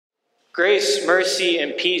Grace, mercy,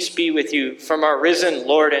 and peace be with you from our risen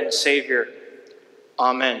Lord and Savior.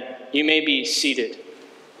 Amen. You may be seated.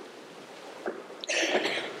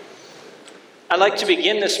 I'd like to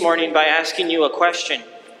begin this morning by asking you a question.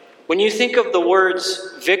 When you think of the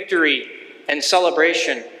words victory and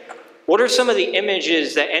celebration, what are some of the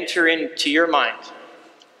images that enter into your mind?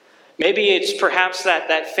 Maybe it's perhaps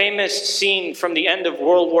that famous scene from the end of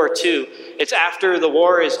World War II. It's after the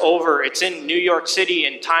war is over. It's in New York City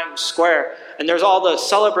in Times Square. And there's all the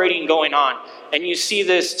celebrating going on. And you see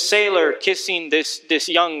this sailor kissing this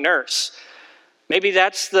young nurse. Maybe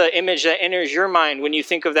that's the image that enters your mind when you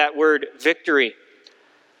think of that word victory.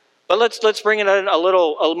 But let's bring it a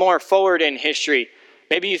little more forward in history.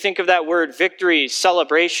 Maybe you think of that word victory,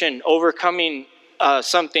 celebration, overcoming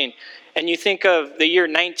something. And you think of the year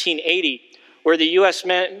 1980, where the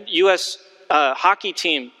U.S. Hockey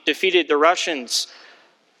team defeated the Russians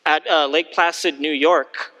at Lake Placid, New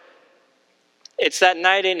York. It's that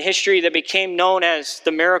night in history that became known as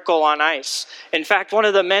the Miracle on Ice. In fact, one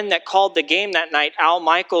of the men that called the game that night, Al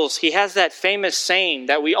Michaels, he has that famous saying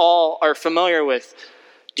that we all are familiar with.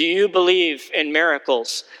 Do you believe in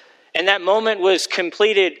miracles? And that moment was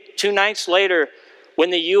completed 2 nights later when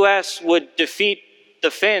the U.S. would defeat the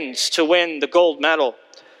Finns to win the gold medal.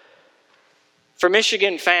 For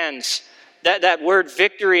Michigan fans, that word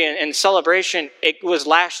victory and celebration, it was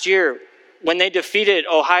last year when they defeated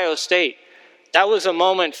Ohio State. That was a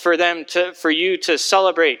moment for you to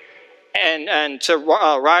celebrate and to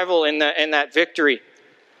rival in that victory.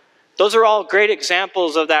 Those are all great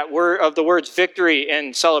examples of that word, of the words victory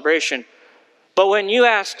and celebration. But when you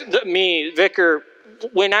asked me, Vicar,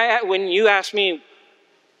 when you asked me,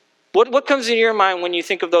 what comes into your mind when you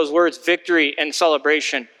think of those words, victory and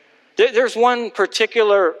celebration? There's one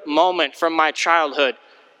particular moment from my childhood,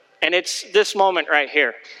 and it's this moment right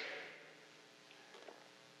here.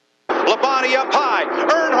 Labonte up high.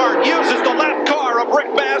 Earnhardt uses the left car of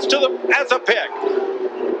Rick Mast as a pick.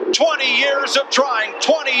 20 years of trying,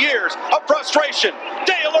 20 years of frustration.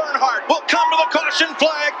 Dale Earnhardt will come to the caution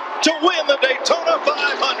flag to win the Daytona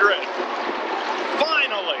 500.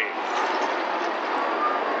 Finally.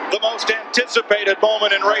 The most anticipated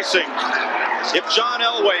moment in racing. If John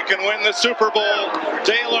Elway can win the Super Bowl,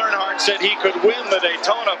 Dale Earnhardt said he could win the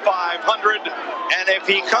Daytona 500. And if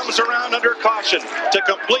he comes around under caution to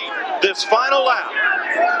complete this final lap,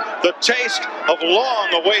 the taste of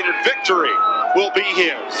long-awaited victory will be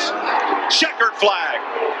his. Checkered flag.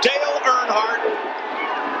 Dale Earnhardt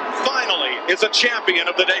finally is a champion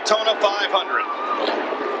of the Daytona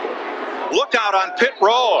 500. Look out on pit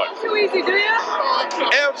road. Too easy, do you?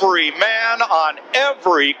 Every man on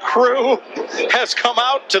every crew has come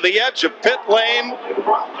out to the edge of pit lane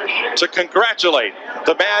to congratulate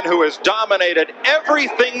the man who has dominated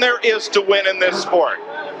everything there is to win in this sport,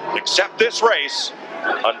 except this race,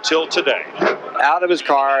 until today. Out of his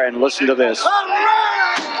car and listen to this.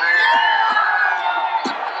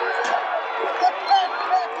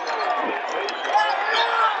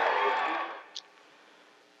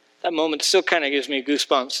 That moment still kind of gives me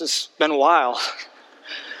goosebumps. It's been a while.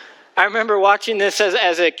 I remember watching this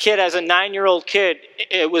as a kid, as a 9-year-old kid.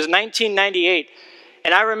 It was 1998.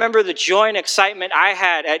 And I remember the joy and excitement I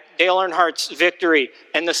had at Dale Earnhardt's victory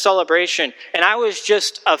and the celebration. And I was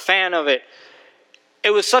just a fan of it.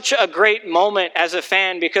 It was such a great moment as a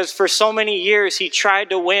fan because for so many years he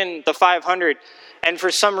tried to win the 500. And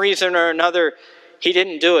for some reason or another, he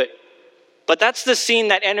didn't do it. But that's the scene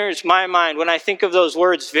that enters my mind when I think of those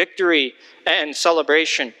words, victory and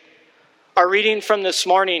celebration. Our reading from this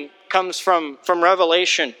morning comes from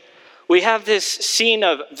Revelation. We have this scene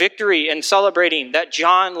of victory and celebrating that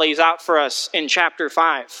John lays out for us in chapter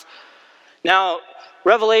 5. Now,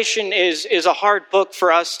 Revelation is a hard book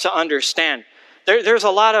for us to understand. There's a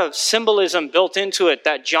lot of symbolism built into it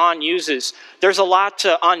that John uses. There's a lot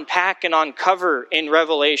to unpack and uncover in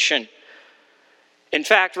Revelation. In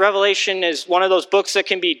fact, Revelation is one of those books that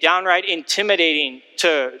can be downright intimidating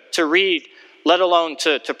to read, let alone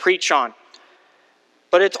to preach on.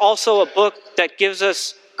 But it's also a book that gives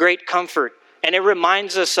us great comfort, and it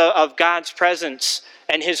reminds us of God's presence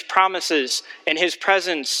and His promises and His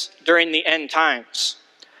presence during the end times.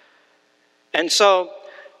 And so,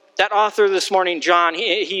 that author this morning, John,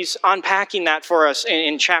 he's unpacking that for us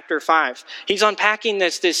in chapter 5. He's unpacking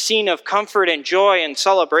this scene of comfort and joy and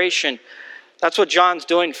celebration. That's what John's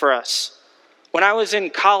doing for us. When I was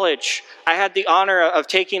in college, I had the honor of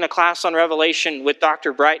taking a class on Revelation with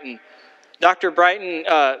Dr. Brighton. Dr.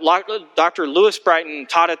 Lewis Brighton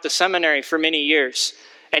taught at the seminary for many years,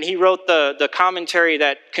 and he wrote the commentary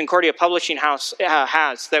that Concordia Publishing House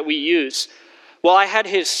has that we use. Well, I had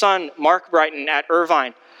his son, Mark Brighton, at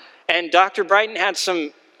Irvine, And Dr. Brighton had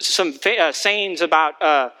some sayings about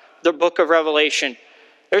the book of Revelation.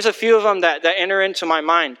 There's a few of them that enter into my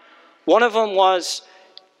mind. One of them was,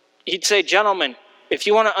 he'd say, gentlemen, if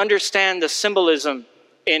you want to understand the symbolism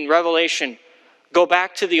in Revelation, go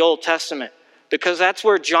back to the Old Testament, because that's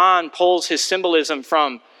where John pulls his symbolism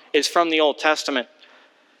from, is from the Old Testament.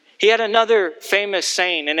 He had another famous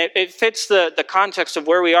saying, and it fits the context of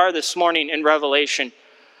where we are this morning in Revelation.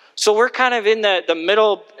 So we're kind of in the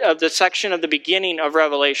middle of the section of the beginning of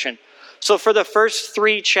Revelation. So for the first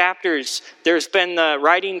 3 chapters, there's been the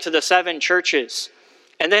writing to the 7 churches.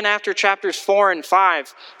 And then after chapters 4 and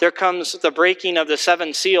 5, there comes the breaking of the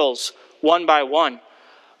 7 seals, one by one.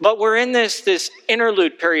 But we're in this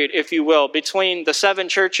interlude period, if you will, between the 7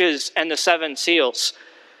 churches and the 7 seals.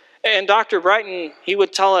 And Dr. Brighton, he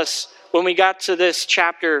would tell us when we got to this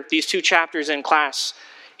chapter, these 2 chapters in class,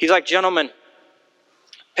 he's like, gentlemen,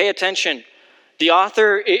 pay attention. The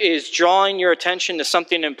author is drawing your attention to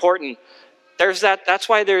something important. That's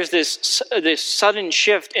why there's this sudden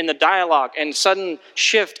shift in the dialogue and sudden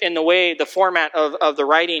shift in the way the format of the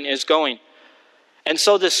writing is going. And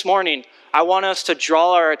so this morning, I want us to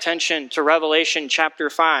draw our attention to Revelation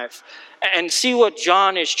chapter 5 and see what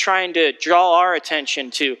John is trying to draw our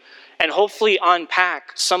attention to, and hopefully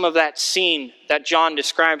unpack some of that scene that John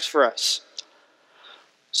describes for us.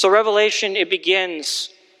 So Revelation,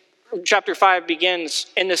 chapter 5 begins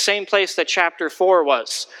in the same place that chapter 4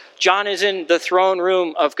 was. John is in the throne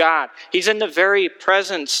room of God. He's in the very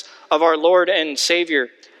presence of our Lord and Savior.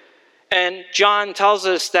 And John tells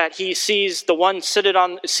us that he sees the one seated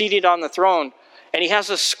on the throne, and he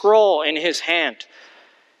has a scroll in his hand.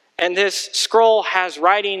 And this scroll has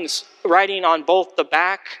writing on both the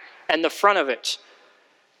back and the front of it.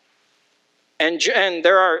 And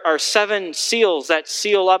there are 7 seals that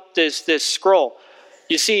seal up this scroll.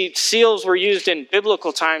 You see, seals were used in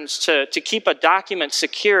biblical times to keep a document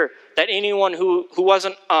secure, that anyone who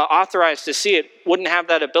wasn't authorized to see it wouldn't have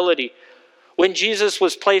that ability. When Jesus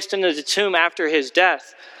was placed into the tomb after his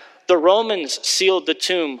death, the Romans sealed the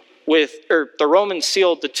tomb with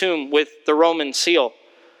the Roman seal.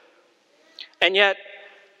 And yet,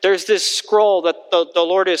 there's this scroll that the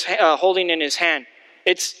Lord is holding in his hand.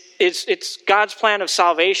 It's God's plan of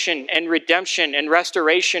salvation and redemption and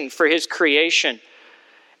restoration for his creation.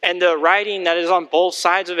 And the writing that is on both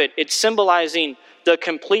sides of it, it's symbolizing the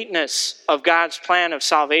completeness of God's plan of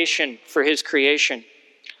salvation for his creation.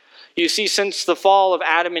 You see, since the fall of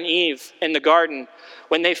Adam and Eve in the garden,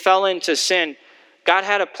 when they fell into sin, God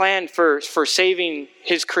had a plan for saving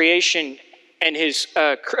his creation and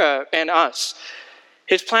and us.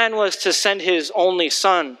 His plan was to send his only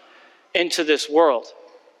Son into this world.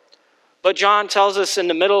 But John tells us in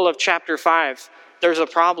the middle of chapter 5, there's a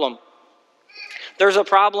problem. There's a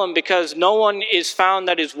problem because no one is found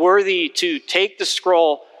that is worthy to take the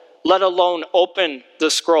scroll, let alone open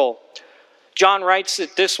the scroll. John writes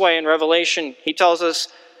it this way in Revelation. He tells us,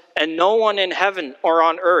 and no one in heaven or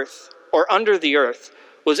on earth or under the earth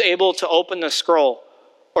was able to open the scroll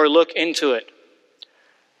or look into it.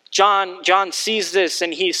 John sees this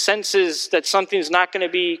and he senses that something's not going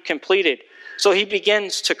to be completed. So he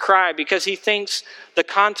begins to cry because he thinks the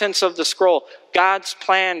contents of the scroll, God's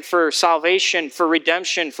plan for salvation, for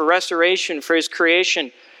redemption, for restoration, for his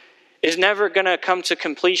creation, is never going to come to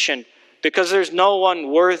completion because there's no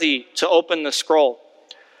one worthy to open the scroll.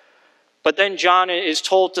 But then John is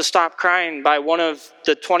told to stop crying by one of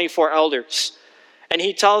the 24 elders. And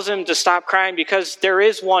he tells him to stop crying because there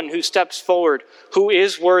is one who steps forward who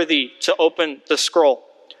is worthy to open the scroll.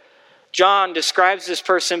 John describes this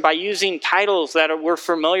person by using titles that we're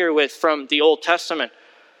familiar with from the Old Testament.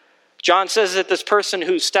 John says that this person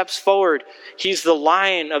who steps forward, he's the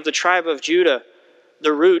Lion of the tribe of Judah,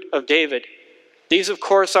 the Root of David. These, of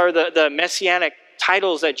course, are the messianic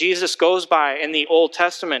titles that Jesus goes by in the Old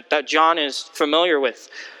Testament that John is familiar with.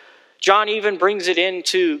 John even brings it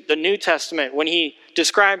into the New Testament when he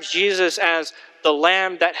describes Jesus as the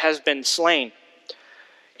Lamb that has been slain.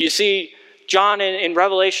 You see, John in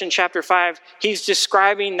Revelation chapter 5, he's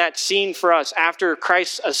describing that scene for us after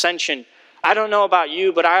Christ's ascension. I don't know about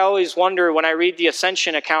you, but I always wonder when I read the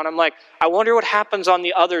ascension account, I'm like, I wonder what happens on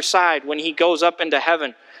the other side when he goes up into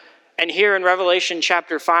heaven. And here in Revelation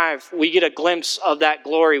chapter 5, we get a glimpse of that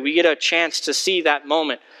glory. We get a chance to see that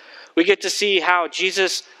moment. We get to see how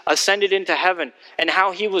Jesus ascended into heaven and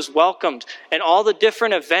how he was welcomed and all the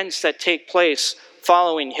different events that take place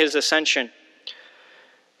following his ascension.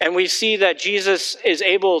 And we see that Jesus is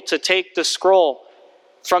able to take the scroll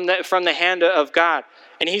from the hand of God,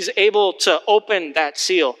 and he's able to open that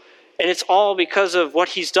seal. And it's all because of what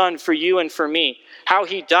he's done for you and for me. How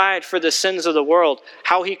he died for the sins of the world.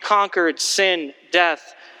 How he conquered sin,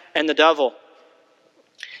 death, and the devil.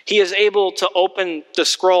 He is able to open the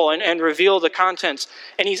scroll and reveal the contents.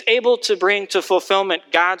 And he's able to bring to fulfillment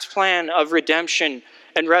God's plan of redemption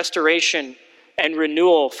and restoration and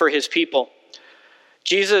renewal for his people.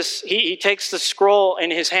 Jesus, he takes the scroll in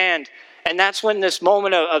his hand. And that's when this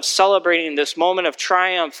moment of celebrating, this moment of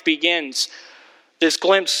triumph begins. This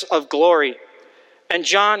glimpse of glory. And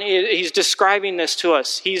John, he's describing this to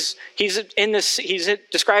us. He's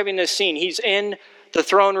describing this scene. He's in the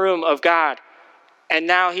throne room of God. And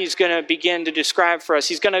now he's going to begin to describe for us.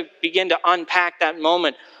 He's going to begin to unpack that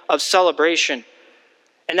moment of celebration.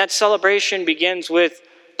 And that celebration begins with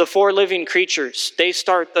the 4 living creatures. They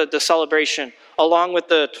start the celebration along with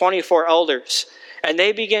the 24 elders. And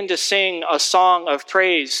they begin to sing a song of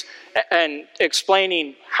praise and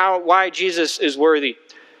explaining why Jesus is worthy.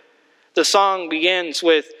 The song begins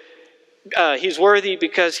with, he's worthy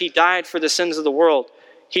because he died for the sins of the world.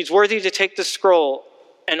 He's worthy to take the scroll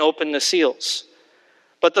and open the seals.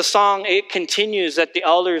 But the song, it continues that the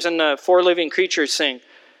elders and the 4 living creatures sing.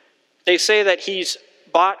 They say that he's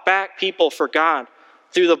bought back people for God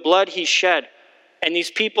through the blood he shed. And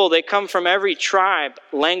these people, they come from every tribe,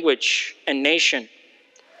 language, and nation.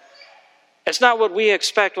 It's not what we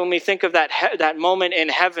expect when we think of that moment in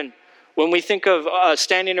heaven, when we think of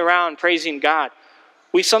standing around praising God.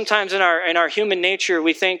 We sometimes in our human nature,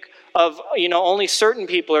 we think of, only certain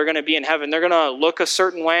people are going to be in heaven. They're going to look a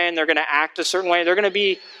certain way and they're going to act a certain way. They're going to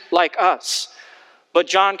be like us. But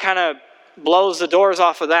John kind of blows the doors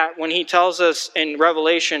off of that when he tells us in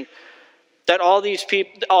Revelation that all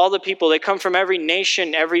the people, they come from every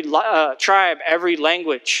nation, every tribe, every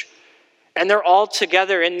language. And they're all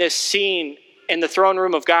together in this scene in the throne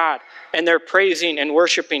room of God. And they're praising and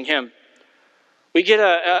worshiping him. We get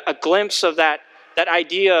a glimpse of that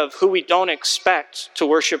idea of who we don't expect to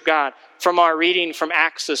worship God from our reading from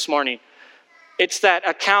Acts this morning. It's that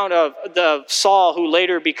account of the Saul who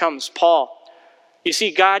later becomes Paul. You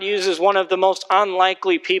see, God uses one of the most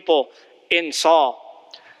unlikely people in Saul.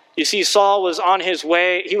 You see, Saul was on his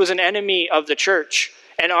way. He was an enemy of the church.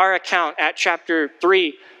 And our account at chapter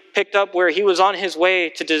 3 picked up where he was on his way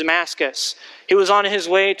to Damascus. He was on his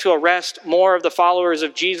way to arrest more of the followers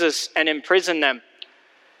of Jesus and imprison them.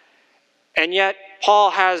 And yet,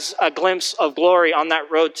 Paul has a glimpse of glory on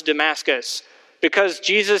that road to Damascus because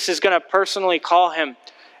Jesus is going to personally call him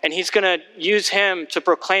and he's going to use him to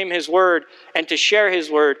proclaim his word and to share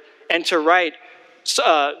his word and to write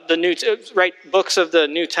books of the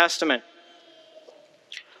New Testament.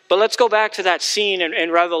 But let's go back to that scene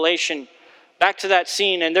in Revelation, back to that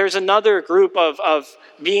scene, and there's another group of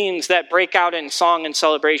beings that break out in song and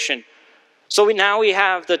celebration. So we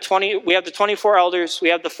have the 24 elders, we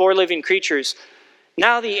have the 4 living creatures.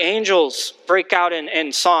 Now the angels break out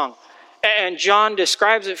in song. And John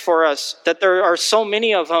describes it for us that there are so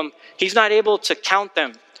many of them, he's not able to count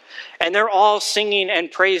them. And they're all singing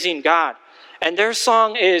and praising God. And their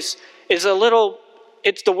song is the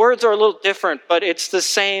words are a little different, but it's the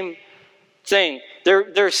same thing.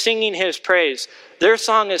 They're singing his praise. Their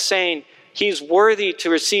song is saying he's worthy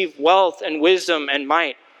to receive wealth and wisdom and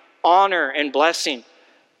might, honor and blessing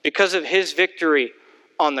because of his victory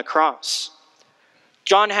on the cross.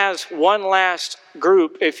 John has one last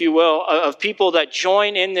group, if you will, of people that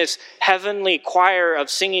join in this heavenly choir of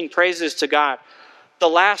singing praises to God. The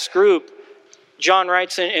last group, John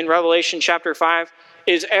writes in Revelation chapter 5,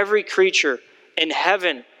 is every creature in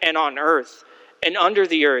heaven and on earth and under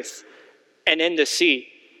the earth and in the sea.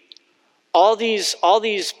 All these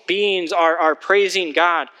beings are praising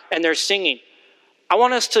God and they're singing. I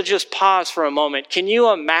want us to just pause for a moment. Can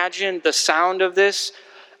you imagine the sound of this?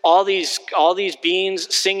 All these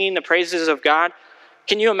beings singing the praises of God.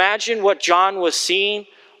 Can you imagine what John was seeing?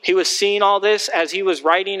 He was seeing all this as he was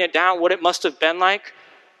writing it down, what it must have been like.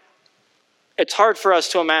 It's hard for us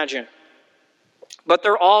to imagine. But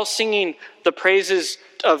they're all singing the praises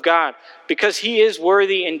of God because he is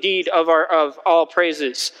worthy indeed of all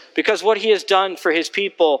praises, because what he has done for his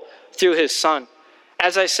people through his Son.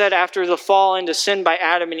 As I said, after the fall into sin by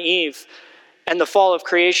Adam and Eve and the fall of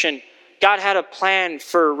creation, God had a plan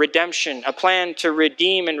for redemption, a plan to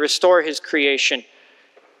redeem and restore his creation.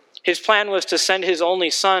 His plan was to send his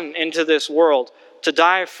only Son into this world to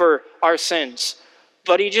die for our sins.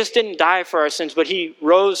 But he just didn't die for our sins, but he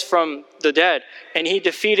rose from the dead. And he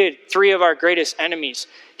defeated 3 of our greatest enemies.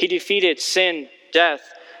 He defeated sin, death,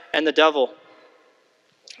 and the devil.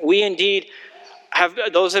 We indeed have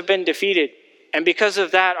been defeated. And because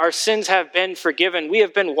of that, our sins have been forgiven. We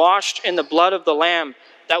have been washed in the blood of the Lamb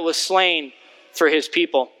that was slain for his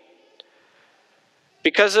people.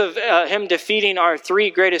 Because of him defeating our three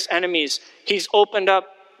greatest enemies, he's opened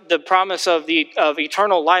up the promise of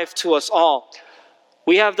eternal life to us all.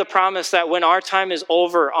 We have the promise that when our time is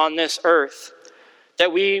over on this earth,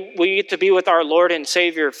 that we get to be with our Lord and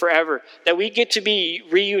Savior forever, that we get to be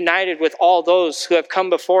reunited with all those who have come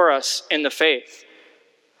before us in the faith.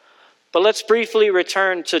 But let's briefly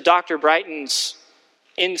return to Dr. Brighton's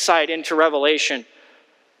insight into Revelation.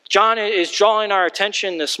 John is drawing our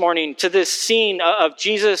attention this morning to this scene of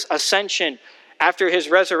Jesus' ascension after his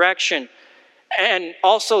resurrection. And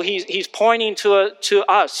also he's pointing to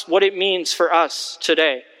us what it means for us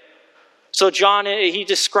today. So John, he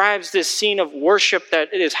describes this scene of worship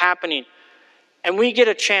that is happening. And we get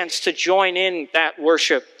a chance to join in that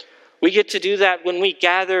worship. We get to do that when we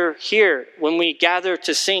gather here, when we gather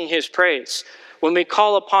to sing his praise, when we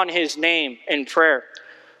call upon his name in prayer.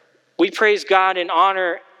 We praise God and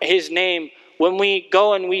honor his name when we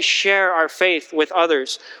go and we share our faith with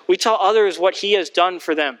others. We tell others what he has done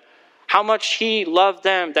for them, how much he loved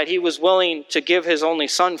them, that he was willing to give his only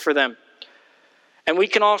son for them. And we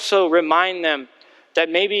can also remind them that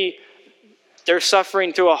maybe they're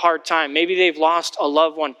suffering through a hard time. Maybe they've lost a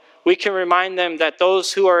loved one. We can remind them that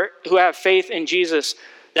those who have faith in Jesus,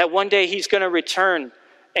 that one day he's going to return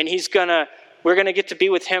and we're going to get to be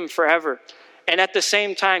with him forever. And at the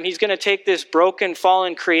same time, he's going to take this broken,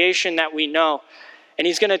 fallen creation that we know, and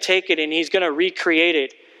he's going to take it and he's going to recreate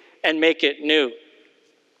it and make it new.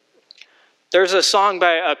 There's a song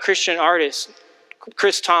by a Christian artist,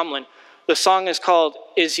 Chris Tomlin. The song is called,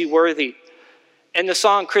 "Is He Worthy?" And the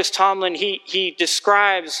song, Chris Tomlin, he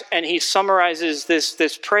describes and he summarizes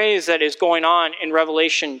this praise that is going on in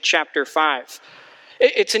Revelation chapter 5.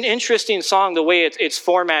 It's an interesting song, the way it's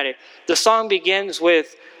formatted. The song begins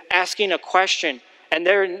with asking a question, and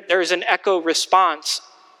there's an echo response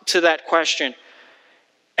to that question.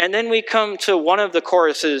 And then we come to one of the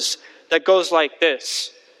choruses that goes like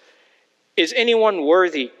this. Is anyone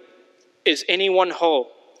worthy? Is anyone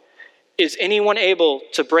whole? Is anyone able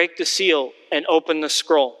to break the seal and open the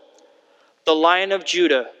scroll? The Lion of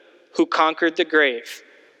Judah who conquered the grave.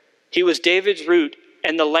 He was David's root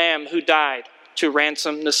and the Lamb who died to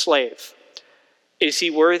ransom the slave. Is he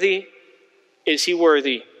worthy? Is he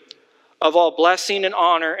worthy of all blessing and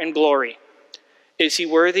honor and glory? Is he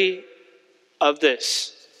worthy of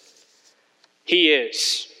this? He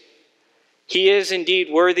is. He is indeed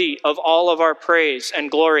worthy of all of our praise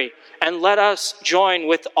and glory. And let us join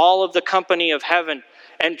with all of the company of heaven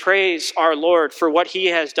and praise our Lord for what he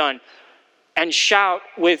has done. And shout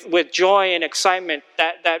with joy and excitement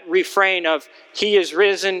that refrain of, he is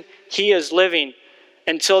risen, he is living,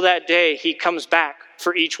 until that day he comes back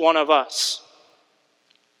for each one of us.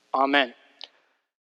 Amen.